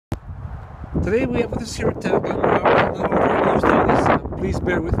Today we have with us here at Glenmore Audi a little overused Audis. Please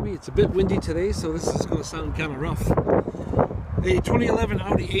bear with me. It's a bit windy today, so this is going to sound kind of rough. A 2011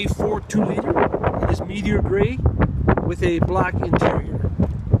 Audi A4 2-liter. It is meteor gray with a black interior.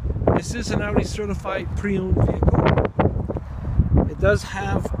 This is an Audi certified pre-owned vehicle. It does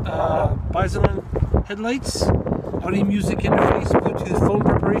have Bison headlights, Audi music interface, Bluetooth phone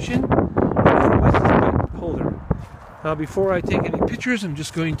preparation, and a license plate holder. Now, before I take any pictures, I'm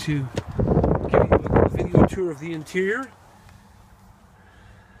just going to give you a little video tour of the interior.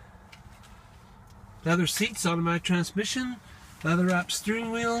 Leather seats, automatic transmission, leather wrapped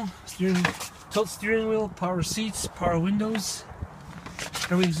steering wheel, tilt steering wheel, power seats, power windows.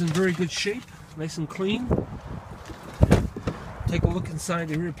 Everything's in very good shape, nice and clean. Take a look inside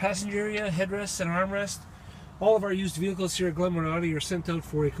the rear passenger area, headrest and armrest. All of our used vehicles here at Glenmore Audi are sent out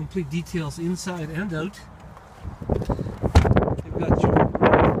for a complete details inside and out. You've got your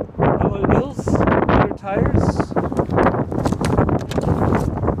alloy wheels, leather tires, you've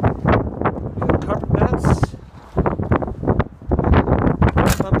got carpet mats,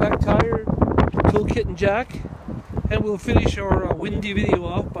 compact tire, toolkit and jack, and we'll finish our windy video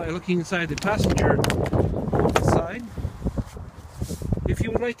off by looking inside the passenger side. If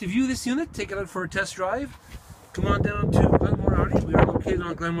you would like to view this unit, take it out for a test drive. Come on down to Glenmore Audi. We are located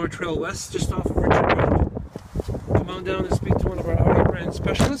on Glenmore Trail West, just off of Richard Road. Come on down and speak to one of our Audi brand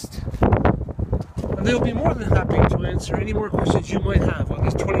specialists, and they'll be more than happy to answer any more questions you might have on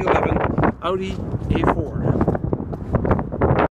this 2011 Audi A4.